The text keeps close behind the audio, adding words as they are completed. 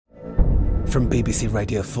From BBC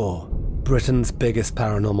Radio 4, Britain's biggest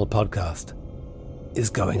paranormal podcast is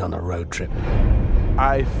going on a road trip.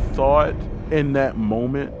 I thought in that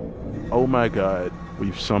moment, oh my God,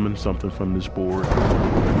 we've summoned something from this board.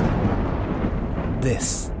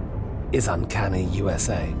 This is Uncanny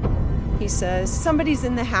USA. He says, somebody's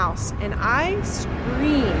in the house, and I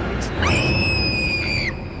screamed.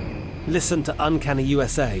 Listen to Uncanny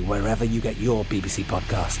USA wherever you get your BBC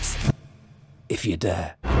podcasts, if you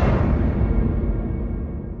dare.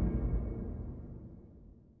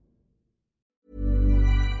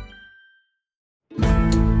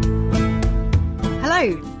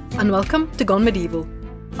 Hello, and welcome to Gone Medieval.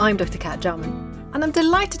 I'm Dr. Kat Jarman, and I'm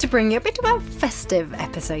delighted to bring you a bit of a festive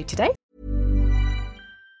episode today.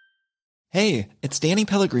 Hey, it's Danny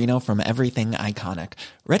Pellegrino from Everything Iconic.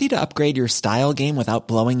 Ready to upgrade your style game without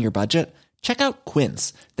blowing your budget? Check out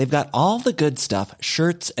Quince. They've got all the good stuff,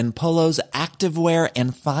 shirts and polos, activewear,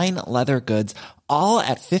 and fine leather goods, all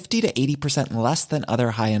at 50 to 80% less than other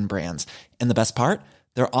high-end brands. And the best part?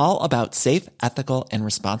 They're all about safe, ethical, and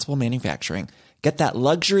responsible manufacturing. Get that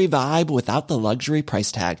luxury vibe without the luxury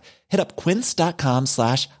price tag. Hit up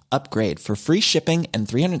quince.com/upgrade for free shipping and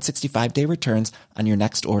 365-day returns on your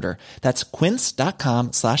next order. That's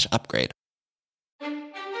quince.com/upgrade.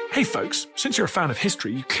 Hey folks, since you're a fan of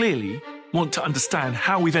history, you clearly want to understand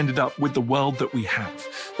how we've ended up with the world that we have.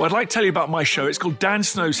 Well, I'd like to tell you about my show. It's called Dan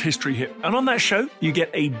Snow's History Hit. And on that show, you get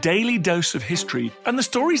a daily dose of history and the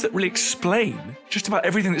stories that really explain just about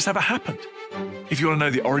everything that's ever happened. If you want to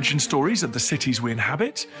know the origin stories of the cities we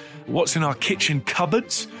inhabit, what's in our kitchen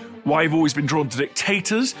cupboards, why I've always been drawn to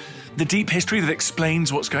dictators, the deep history that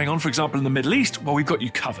explains what's going on, for example, in the Middle East, well, we've got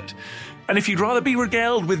you covered. And if you'd rather be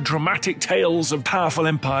regaled with dramatic tales of powerful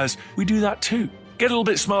empires, we do that too. Get a little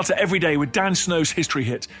bit smarter every day with Dan Snow's History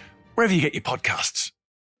Hit, wherever you get your podcasts.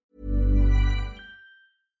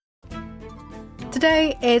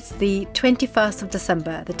 Today is the 21st of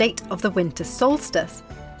December, the date of the winter solstice.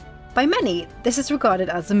 By many, this is regarded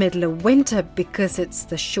as the middle of winter because it's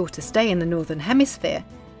the shortest day in the Northern Hemisphere.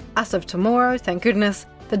 As of tomorrow, thank goodness,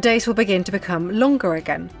 the days will begin to become longer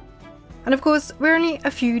again. And of course, we're only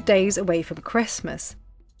a few days away from Christmas.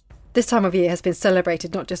 This time of year has been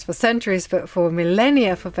celebrated not just for centuries, but for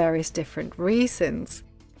millennia for various different reasons.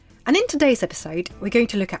 And in today's episode, we're going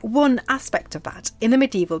to look at one aspect of that in the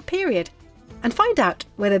medieval period and find out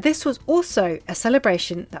whether this was also a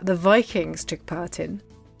celebration that the Vikings took part in.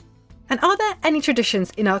 And are there any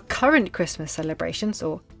traditions in our current Christmas celebrations,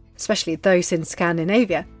 or especially those in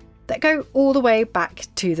Scandinavia, that go all the way back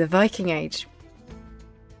to the Viking Age?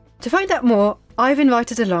 To find out more, I've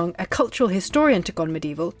invited along a cultural historian to Gone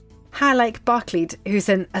Medieval, Herleik Barklid, who's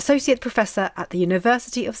an associate professor at the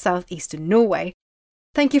University of Southeastern Norway.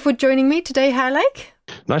 Thank you for joining me today, Herleik.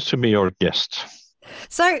 Nice to be your guest.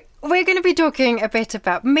 So, we're going to be talking a bit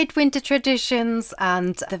about Midwinter traditions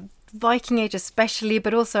and the Viking Age especially,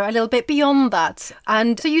 but also a little bit beyond that.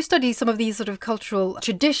 And so you study some of these sort of cultural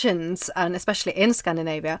traditions, and especially in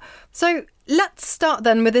Scandinavia. So let's start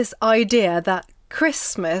then with this idea that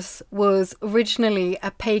Christmas was originally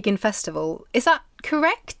a pagan festival. Is that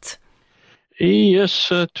correct? Yes,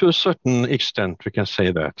 to a certain extent we can say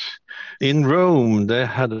that. In Rome they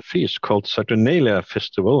had a feast called Saturnalia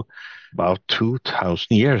Festival about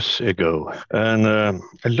 2,000 years ago. And a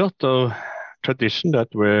lot of traditions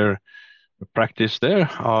that were practiced there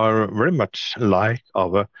are very much like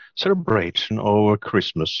our celebration of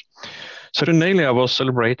Christmas. Saturnalia was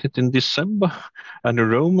celebrated in December, and the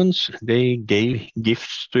Romans, they gave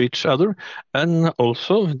gifts to each other, and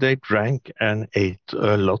also they drank and ate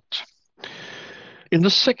a lot. In the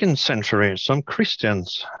 2nd century, some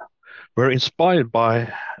Christians were inspired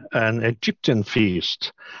by an Egyptian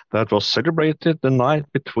feast that was celebrated the night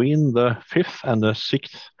between the 5th and the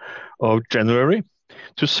 6th of January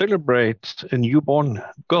to celebrate a newborn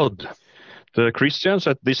God. The Christians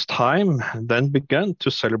at this time then began to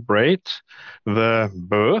celebrate the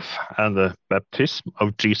birth and the baptism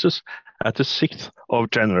of Jesus at the 6th of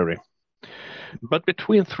January. But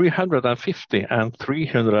between 350 and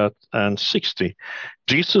 360,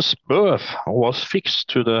 Jesus' birth was fixed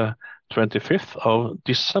to the 25th of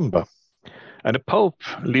December. And the Pope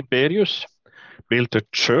Liberius built a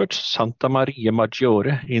church, Santa Maria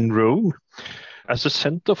Maggiore, in Rome, as a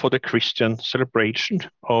center for the Christian celebration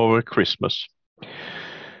of Christmas.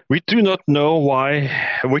 We do not know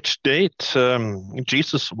which date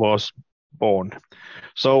Jesus was born.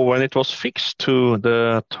 So when it was fixed to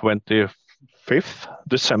the 25th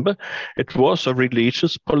December, it was for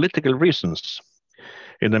religious political reasons.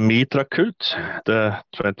 In the Mitra cult, the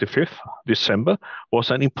 25th December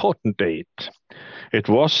was an important date. It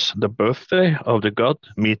was the birthday of the god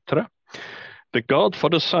Mitra, the god for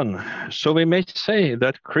the sun. So we may say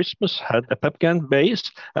that Christmas had a pagan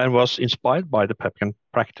base and was inspired by the pagan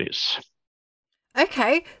practice.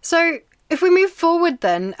 Okay, so if we move forward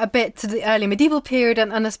then a bit to the early medieval period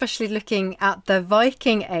and especially looking at the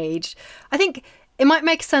Viking Age, I think it might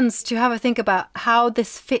make sense to have a think about how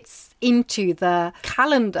this fits into the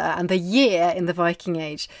calendar and the year in the Viking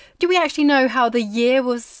Age. Do we actually know how the year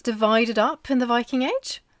was divided up in the Viking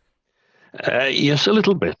Age? Yes, a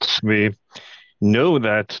little bit. We know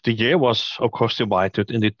that the year was, of course,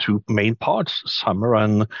 divided into two main parts, summer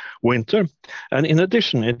and winter. And in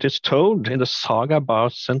addition, it is told in the saga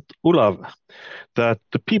about St. Olav that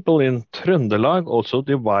the people in Trøndelag also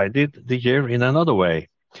divided the year in another way.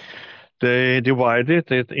 They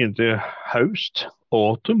divided it into Haust,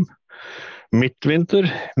 autumn, Midwinter,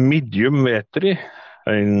 Medium vetri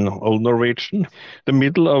in Old Norwegian, the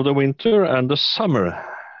middle of the winter, and the summer.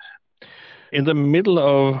 In the middle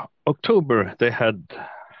of October, they had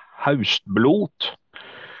Haustblot.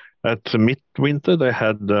 At midwinter, they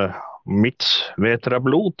had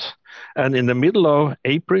Midtvetrablot. And in the middle of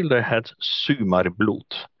April, they had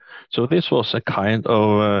Sumarblot. So this was a kind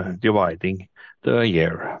of dividing the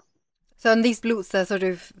year. So in these blots, they're sort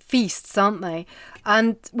of feasts, aren't they?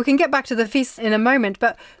 And we can get back to the feasts in a moment.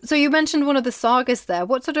 But so you mentioned one of the sagas there.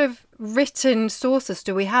 What sort of written sources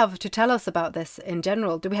do we have to tell us about this in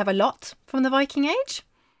general? Do we have a lot from the Viking Age?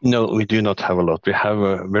 No, we do not have a lot. We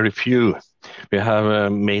have very few. We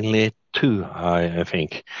have mainly two, I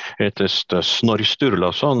think. It is the Snorri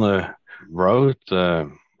Sturlason wrote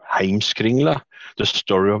Heimskringla, the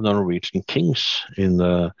story of the Norwegian kings in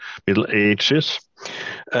the Middle Ages.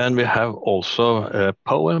 And we have also a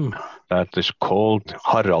poem that is called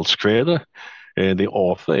Haraldskvedet. The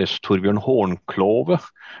author is Torbjørn Hornklove,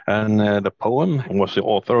 and the poem was the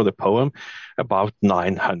author of the poem about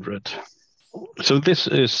 900. So this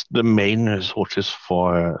is the main sources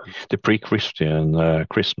for the pre-Christian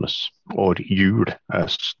Christmas, or Jul,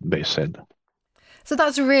 as they said. So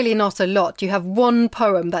that's really not a lot. You have one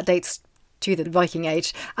poem that dates to the Viking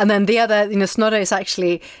Age, and then the other, Snorri is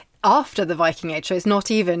actually after the Viking Age, so it's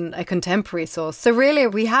not even a contemporary source. So really,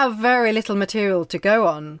 we have very little material to go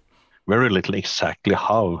on. Very little exactly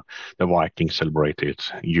how the Vikings celebrated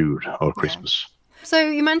Jul or Christmas. Yeah. So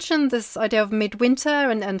you mentioned this idea of midwinter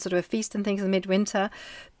and sort of a feast and things in midwinter.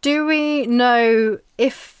 Do we know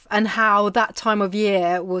if and how that time of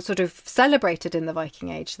year was sort of celebrated in the Viking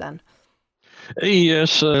Age then?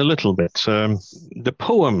 Yes, a little bit. The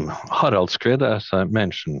poem Haraldskvedet, as I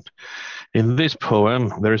mentioned, in this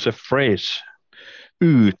poem there is a phrase,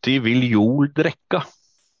 "Uti vil jol drekka,"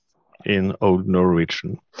 in Old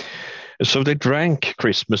Norwegian. So they drank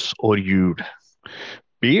Christmas or Jul.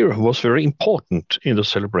 Beer was very important in the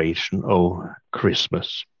celebration of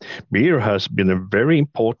Christmas. Beer has been a very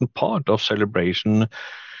important part of celebration,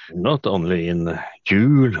 not only in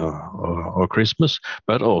Jul or Christmas,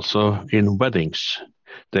 but also in weddings.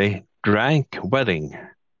 They drank wedding,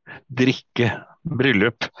 drikke,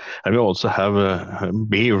 bryllup, and we also have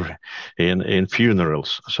beer in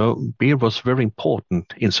funerals. So beer was very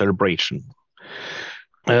important in celebration.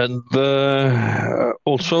 And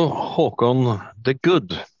also Håkon the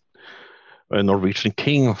Good, a Norwegian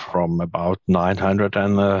king from about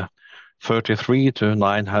 933 to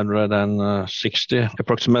 960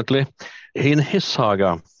 approximately. In his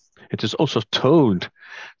saga, it is also told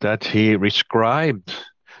that he prescribed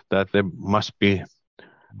that there must be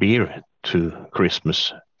beer to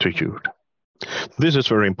Christmas, to Jul. This is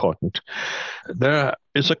very important. There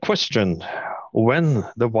is a question when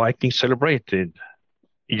the Vikings celebrated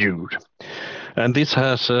Jul, and this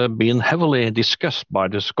has been heavily discussed by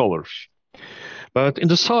the scholars. But in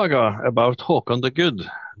the saga about Håkon the Good,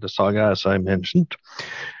 the saga as I mentioned,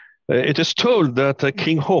 it is told that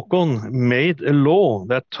King Håkon made a law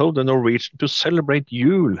that told the Norwegians to celebrate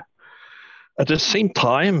Jul at the same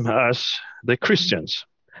time as the Christians,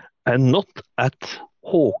 and not at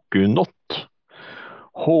Håkunott.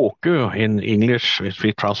 Håku in English, if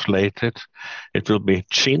we translate it, it will be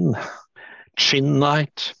chin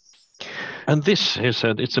night. And this, he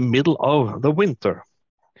said, it's the middle of the winter.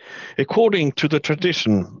 According to the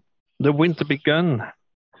tradition, the winter began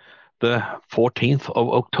the 14th of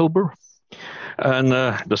October, and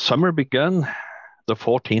the summer began the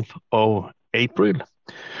 14th of April.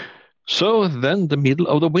 So then the middle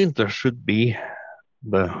of the winter should be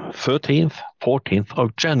the 13th, 14th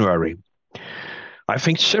of January. I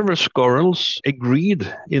think several scholars agreed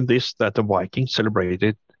in this, that the Vikings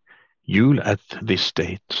celebrated Jul at this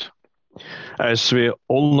date. As we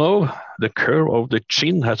all know, the curve of the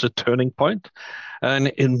chin has a turning point, and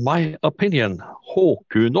in my opinion,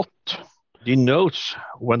 Håkunott denotes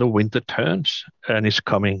when the winter turns and is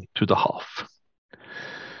coming to the half.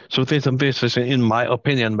 So this is, in my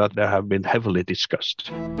opinion, that they have been heavily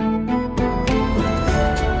discussed.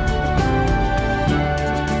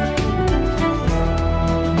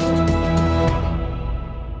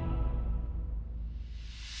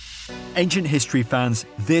 Ancient history fans,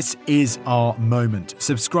 this is our moment.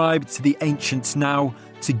 Subscribe to The Ancients now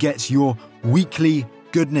to get your weekly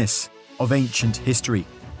goodness of ancient history.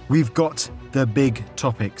 We've got the big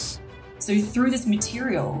topics. So through this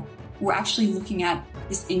material, we're actually looking at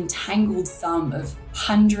this entangled sum of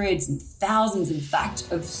hundreds and thousands, in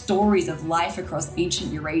fact, of stories of life across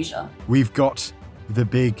ancient Eurasia. We've got the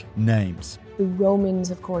big names. The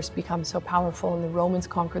Romans, of course, become so powerful, and the Romans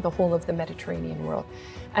conquer the whole of the Mediterranean world.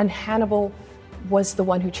 And Hannibal was the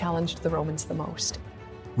one who challenged the Romans the most.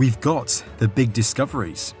 We've got the big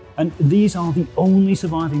discoveries. And these are the only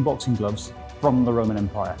surviving boxing gloves from the Roman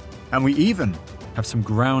Empire. And we even have some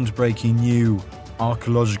groundbreaking new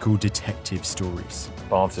archaeological detective stories.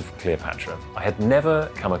 Baths of Cleopatra. I had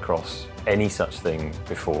never come across any such thing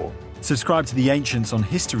before. Subscribe to The Ancients on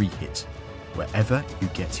History Hit, wherever you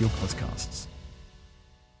get your podcasts.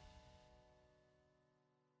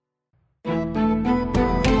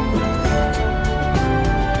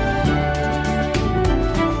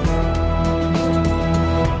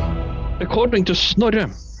 According to Snorre,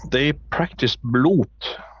 they practiced blot,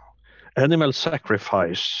 animal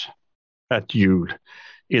sacrifice, at Yule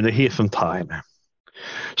in the heathen time.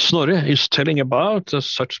 Snorre is telling about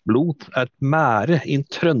such blot at Mære in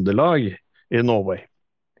Trøndelag in Norway.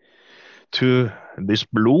 To this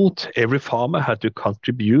blot, every farmer had to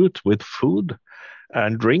contribute with food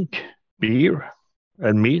and drink, beer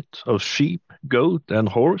and meat of sheep, goat and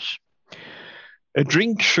horse. A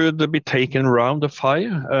drink should be taken round the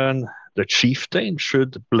fire, and the chieftain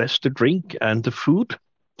should bless the drink and the food.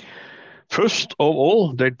 First of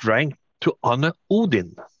all, they drank to honor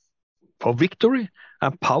Odin for victory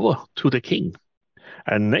and power to the king.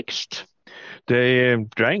 And next, they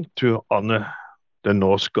drank to honor the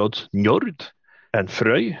Norse gods Njord and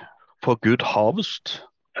Frøy for good harvest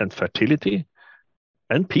and fertility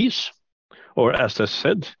and peace. Or as they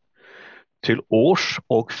said, til Års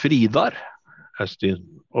og Fridar, as the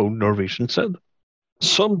old Norwegian said.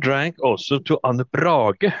 Some drank also to honor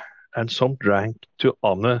Brage, and some drank to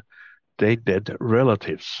honor their dead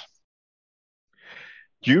relatives.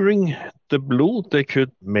 During the blot, they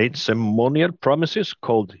could make ceremonial promises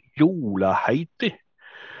called jolaheiti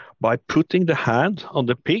by putting the hand on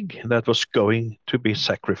the pig that was going to be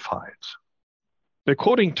sacrificed.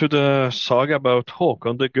 According to the saga about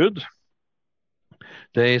Håkon the Good,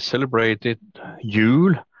 they celebrated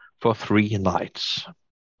Yule for 3 nights.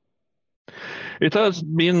 It has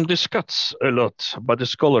been discussed a lot by the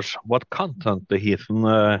scholars what content the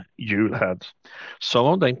heathen Yule had. Some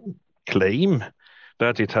of them claim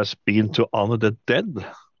that it has been to honor the dead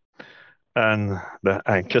and the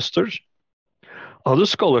ancestors. Other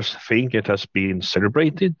scholars think it has been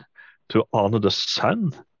celebrated to honor the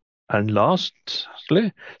sun. And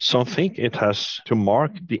lastly, some think it has to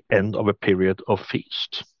mark the end of a period of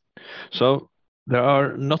feast. So there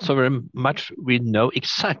are not so very much we know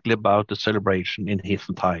exactly about the celebration in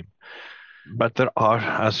heathen time. But there are,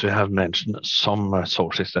 as we have mentioned, some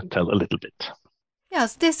sources that tell a little bit.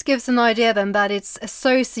 Yes, this gives an idea then that it's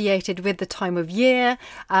associated with the time of year,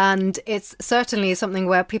 and it's certainly something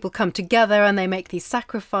where people come together and they make these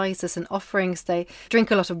sacrifices and offerings. They drink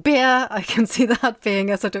a lot of beer. I can see that being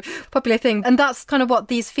a sort of popular thing. And that's kind of what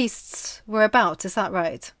these feasts were about. Is that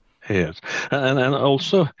right? Yes. And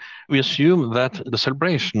also we assume that the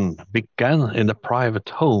celebration began in a private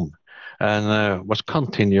home and was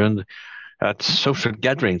continued at social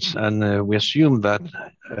gatherings, and we assume that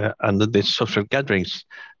under these social gatherings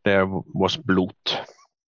there was blot.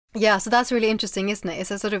 Yeah, so that's really interesting, isn't it? It's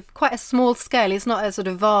a sort of quite a small scale. It's not a sort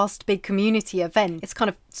of vast, big community event. It's kind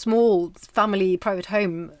of small, family, private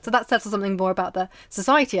home. So that tells us something more about the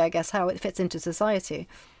society, I guess, how it fits into society.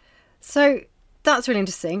 So that's really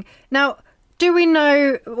interesting. Now, do we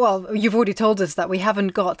know, well, you've already told us that we haven't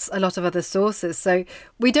got a lot of other sources, so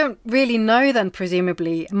we don't really know then,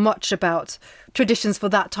 presumably, much about traditions for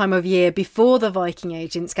that time of year before the Viking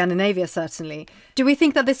Age, in Scandinavia certainly. Do we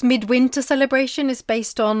think that this Midwinter celebration is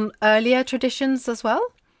based on earlier traditions as well?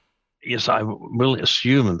 Yes, I will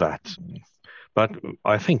assume that. But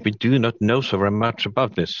I think we do not know so very much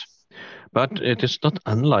about this. But it is not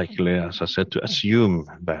unlikely, as I said, to assume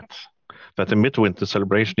that the Midwinter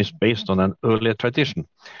celebration is based on an earlier tradition.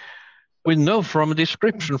 We know from a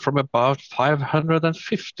description from about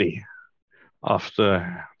 550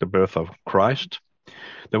 after the birth of Christ,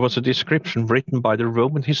 there was a description written by the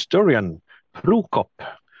Roman historian Prokop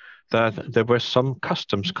that there were some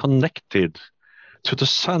customs connected to the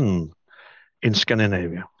sun in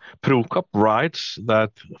Scandinavia. Prokop writes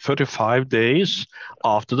that 35 days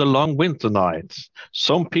after the long winter nights,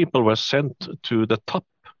 some people were sent to the top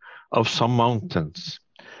of some mountains.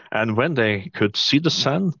 And when they could see the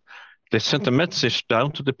sun, they sent a message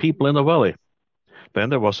down to the people in the valley. Then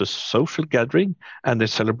there was a social gathering, and they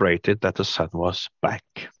celebrated that the sun was back.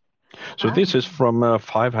 So this is from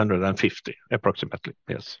 550, approximately,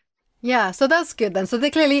 yes. Yeah, so that's good then. So there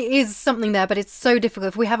clearly is something there, but it's so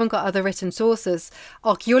difficult. If we haven't got other written sources,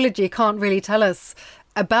 archaeology can't really tell us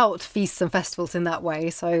about feasts and festivals in that way.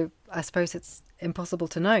 So I suppose it's impossible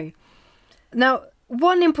to know. Now,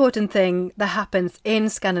 one important thing that happens in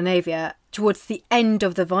Scandinavia towards the end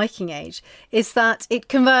of the Viking Age is that it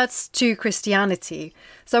converts to Christianity.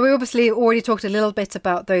 So we obviously already talked a little bit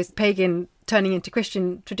about those pagan turning into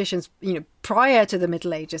Christian traditions, prior to the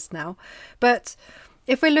Middle Ages now. But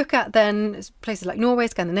if we look at then places like Norway,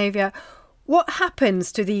 Scandinavia, what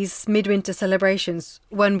happens to these midwinter celebrations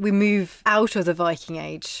when we move out of the Viking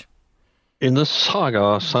Age? In the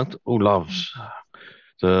saga St. Olav's,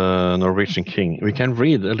 the Norwegian king, we can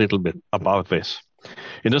read a little bit about this.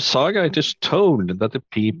 In the saga, it is told that the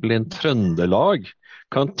people in Trøndelag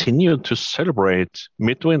continued to celebrate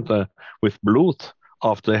Midwinter with blood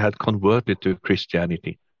after they had converted to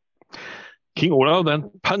Christianity. King Olav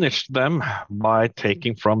then punished them by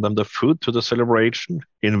taking from them the food to the celebration,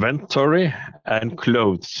 inventory, and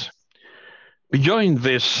clothes. Beyond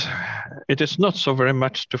this, it is not so very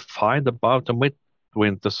much to find about the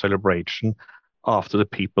Midwinter celebration after the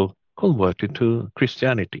people converted to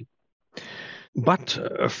Christianity. But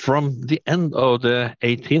from the end of the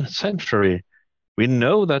 18th century, we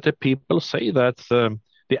know that the people say that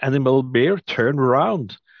the animal bear turned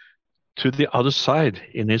around to the other side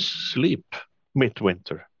in his sleep,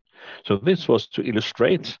 midwinter. So this was to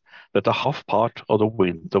illustrate that the half part of the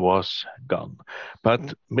winter was gone.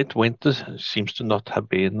 But midwinter seems to not have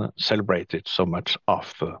been celebrated so much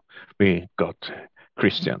after we got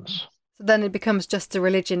Christians. So then it becomes just a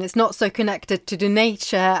religion. It's not so connected to the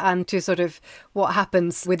nature and to sort of what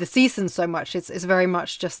happens with the seasons so much. It's very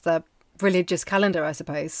much just the religious calendar, I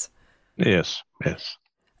suppose. Yes, yes.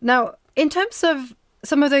 Now, in terms of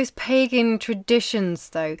some of those pagan traditions,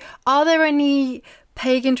 though, are there any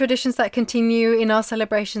pagan traditions that continue in our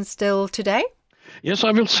celebrations still today? Yes,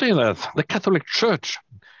 I will say that. The Catholic Church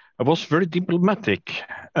was very diplomatic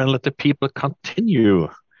and let the people continue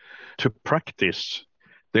to practice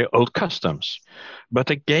their old customs, but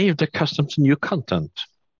they gave the customs new content.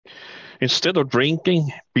 Instead of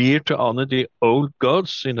drinking beer to honor the old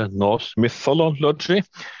gods in the Norse mythology,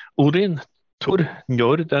 Odin, Thor,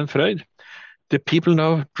 Njord, and Frøyd, the people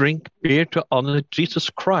now drink beer to honor Jesus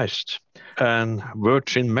Christ and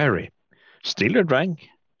Virgin Mary. Still they drank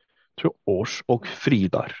to Års og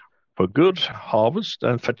Fridar, for good harvest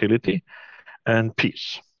and fertility and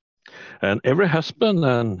peace. And every husband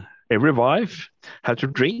and every wife had to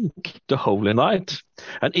drink the holy night.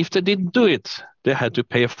 And if they didn't do it, they had to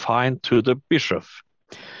pay a fine to the bishop,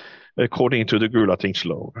 according to the Gulating's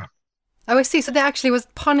law. Oh, I see. So there actually was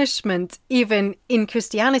punishment even in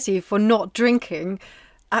Christianity for not drinking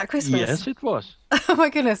at Christmas. Yes, it was. Oh my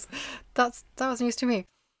goodness. That was news to me.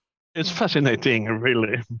 It's fascinating,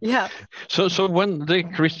 really. Yeah. So when the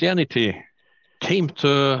Christianity came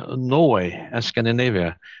to Norway and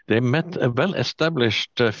Scandinavia, they met a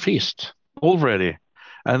well-established feast already.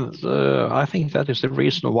 And I think that is the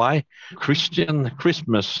reason why Christian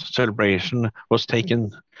Christmas celebration was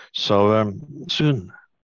taken so soon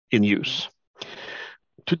in use.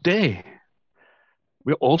 Today,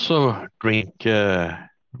 we also drink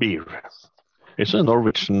beer. It's a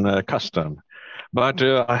Norwegian custom. But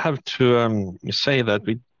I have to say that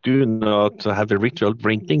we do not have the ritual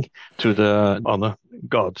drinking to the honor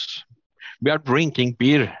gods. We are drinking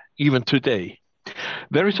beer even today.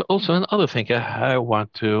 There is also another thing I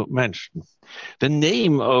want to mention. The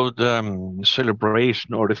name of the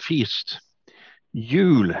celebration or the feast,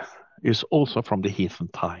 Jul, is also from the heathen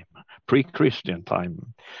time, pre-Christian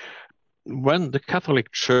time. When the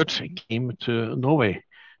Catholic Church came to Norway,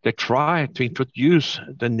 they tried to introduce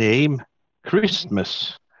the name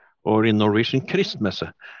Christmas, or in Norwegian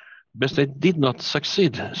Kristmesse, but they did not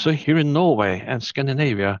succeed. So here in Norway and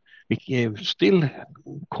Scandinavia, we still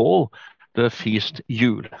call the feast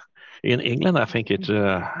Jul. In England, I think it's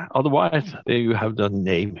otherwise, there you have the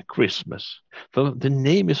name Christmas. So the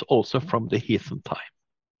name is also from the heathen time.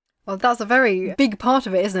 Well, that's a very big part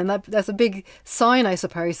of it, isn't it? That's a big sign, I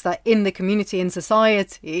suppose, that in the community and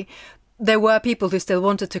society, there were people who still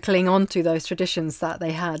wanted to cling on to those traditions that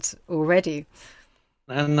they had already.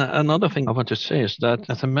 And another thing I want to say is that,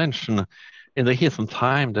 as I mentioned, in the heathen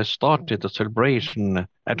time, they started the celebration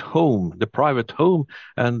at home, the private home,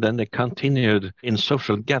 and then they continued in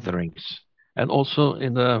social gatherings. And also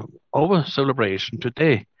in our celebration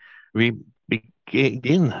today, we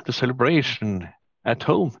begin the celebration at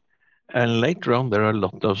home. And later on, there are a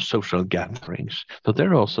lot of social gatherings. So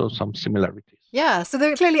there are also some similarities. Yeah, so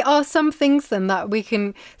there clearly are some things then that we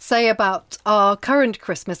can say about our current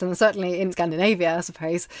Christmas, and certainly in Scandinavia, I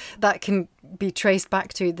suppose, that can be traced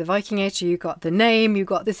back to the Viking Age. You got the name, you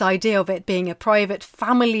got this idea of it being a private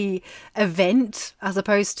family event as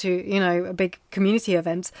opposed to, you know, a big community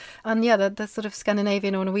event. And yeah, the sort of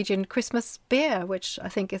Scandinavian or Norwegian Christmas beer, which I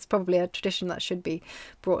think is probably a tradition that should be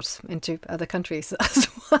brought into other countries as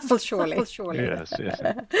well, surely. Yes.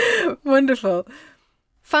 Wonderful.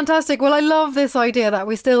 Fantastic. Well, I love this idea that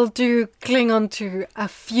we still do cling on to a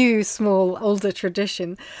few small older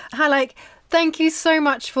tradition. Halleik, thank you so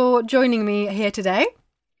much for joining me here today.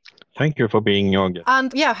 Thank you for being your guest.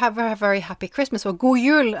 And yeah, have a very happy Christmas, or God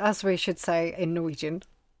Jul, as we should say in Norwegian.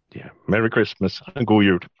 Yeah, Merry Christmas and God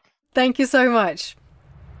Jul. Thank you so much.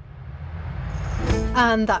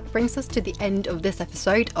 And that brings us to the end of this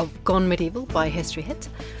episode of Gone Medieval by History Hit.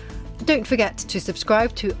 Don't forget to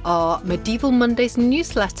subscribe to our Medieval Mondays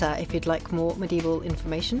newsletter if you'd like more medieval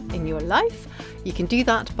information in your life. You can do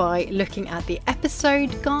that by looking at the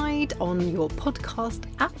episode guide on your podcast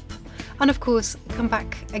app. And of course, come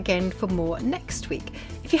back again for more next week.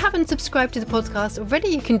 If you haven't subscribed to the podcast already,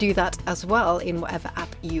 you can do that as well in whatever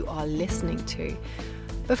app you are listening to.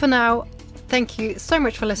 But for now, thank you so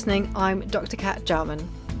much for listening. I'm Dr. Kat Jarman.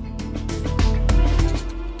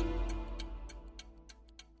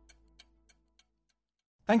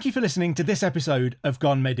 Thank you for listening to this episode of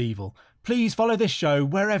Gone Medieval. Please follow this show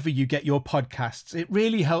wherever you get your podcasts. It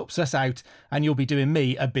really helps us out and you'll be doing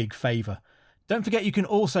me a big favour. Don't forget you can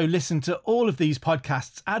also listen to all of these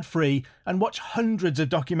podcasts ad-free and watch hundreds of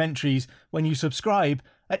documentaries when you subscribe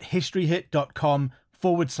at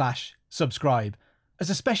historyhit.com/subscribe. As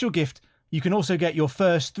a special gift, you can also get your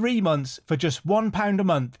first 3 months for just £1 a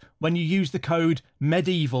month when you use the code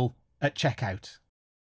MEDIEVAL at checkout.